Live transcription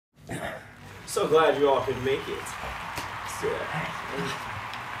So glad you all could make it.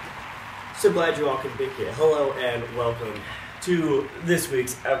 So glad you all could make it. Hello and welcome to this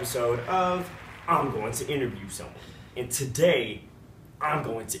week's episode of I'm Going to Interview Someone. And today, I'm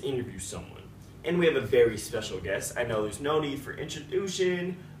going to interview someone. And we have a very special guest. I know there's no need for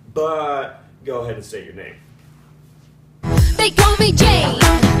introduction, but go ahead and say your name. They call me Jane.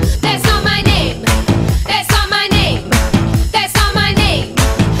 That's not my name. That's not my name. That's not my name.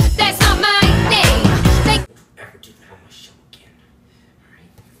 That's not my name. Don't ever do that on my show again. Alright?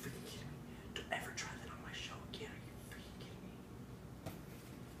 You're freaking kidding me. Don't ever try that on my show again. Are you freaking kidding me?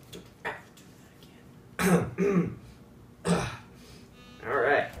 Don't ever do that again.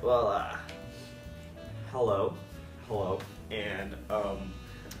 Alright, well, hello, and,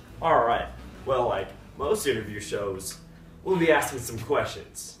 alright, well, like most interview shows, we'll be asking some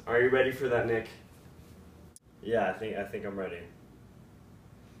questions. Are you ready for that, Nick? Yeah, I think I'm ready.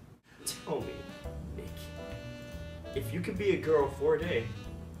 Tell me, Nick, if you could be a girl for a day,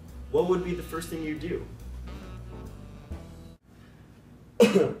 what would be the first thing you'd do?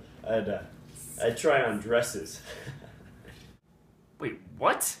 I'd try on dresses. Wait,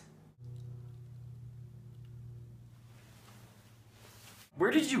 what?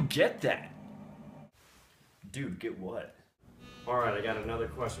 Where did you get that? Dude, get what? Alright, I got another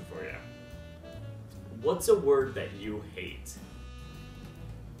question for you. What's a word that you hate?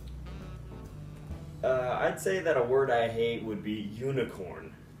 I'd say that a word I hate would be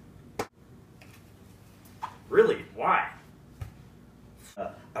unicorn. Really? Why?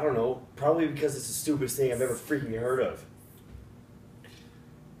 I don't know. Probably because it's the stupidest thing I've ever freaking heard of.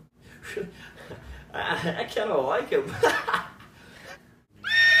 I kind of like him.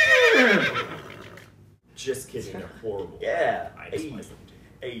 Just kidding, they're horrible. Yeah. I despise them too.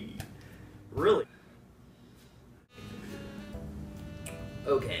 Hey. Really?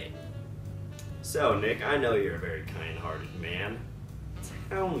 Okay. So, Nick, I know you're a very kind-hearted man.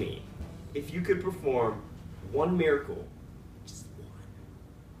 Tell me, if you could perform one miracle, just one,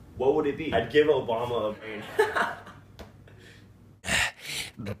 what would it be? I'd give Obama a brain.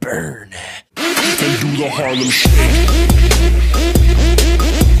 Burn. They do the Harlem Shake.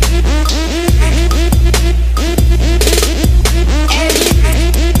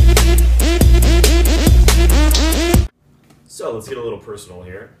 So let's get a little personal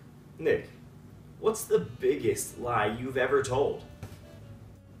here. Nick, what's the biggest lie you've ever told?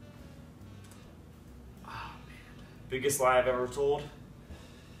 Oh man, biggest lie I've ever told?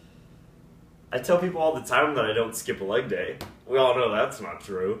 I tell people all the time that I don't skip a leg day. We all know that's not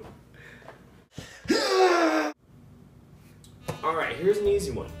true. Alright, here's an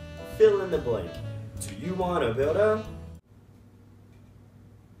easy one. Fill in the blank. Do you want to build a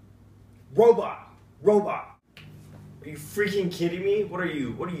robot? Are you freaking kidding me? What are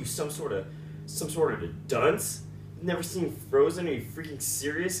you, some sort of a dunce? You've never seen Frozen? Are you freaking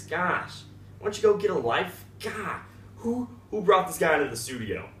serious? Gosh. Why don't you go get a life? God. Who brought this guy into the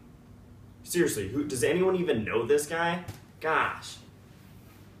studio? Seriously, does anyone even know this guy? Gosh.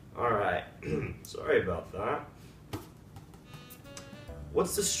 Alright. Sorry about that.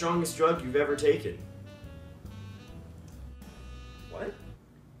 What's the strongest drug you've ever taken? What?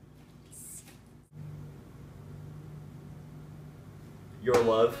 Your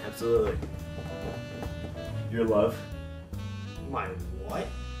love? Absolutely. Your love? My what?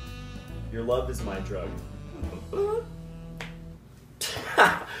 Your love is my drug.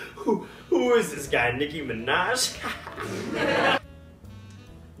 Who is this guy? Nicki Minaj?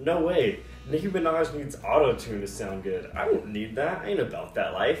 No way. Nicki Minaj needs auto-tune to sound good. I don't need that. I ain't about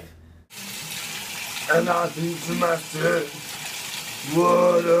that life. And I think to myself,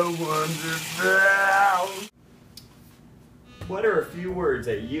 what a wonderful. What are a few words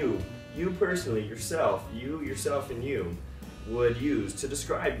that you personally, yourself and you, would use to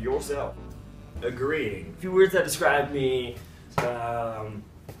describe yourself? Agreeing. A few words that describe me,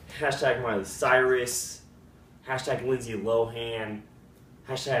 hashtag Miley Cyrus, hashtag Lindsay Lohan,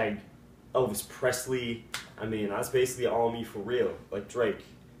 hashtag Elvis Presley. I mean, that's basically all me for real, like Drake.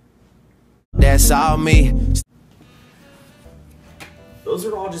 That's all me. Those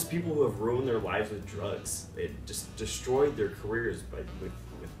are all just people who have ruined their lives with drugs. They just destroyed their careers with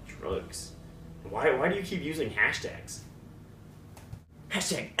drugs. Why do you keep using hashtags?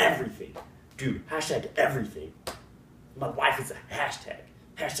 Hashtag everything. Dude, hashtag everything. My life is a hashtag.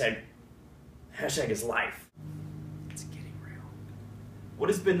 Hashtag is life. It's getting real. What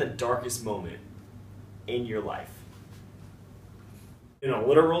has been the darkest moment in your life? In a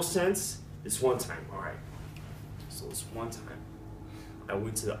literal sense, this one time, alright. So this one time, I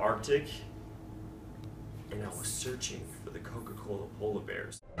went to the Arctic and I was searching for the Coca-Cola polar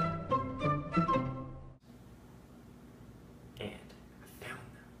bears.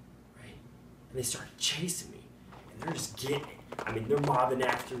 and they started chasing me, and they're just getting it. I mean, they're mobbing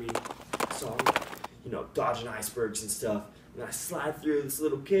after me, so I'm, you know, dodging icebergs and stuff, and I slide through this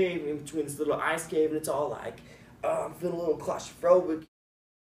little cave, in between this little ice cave, and it's all like, oh, I'm feeling a little claustrophobic,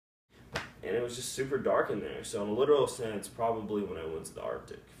 and it was just super dark in there, so in a literal sense, probably when I went to the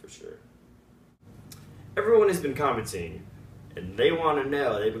Arctic, for sure. Everyone has been commenting, and they want to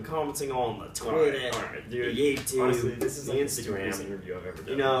know. They've been commenting on the Twitter, dude. the YouTube, Honestly, this is the like the stupidest Instagram. interview I've ever done.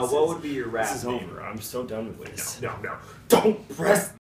 You know, what would be your rap This is name? over. I'm so done with this. No, don't press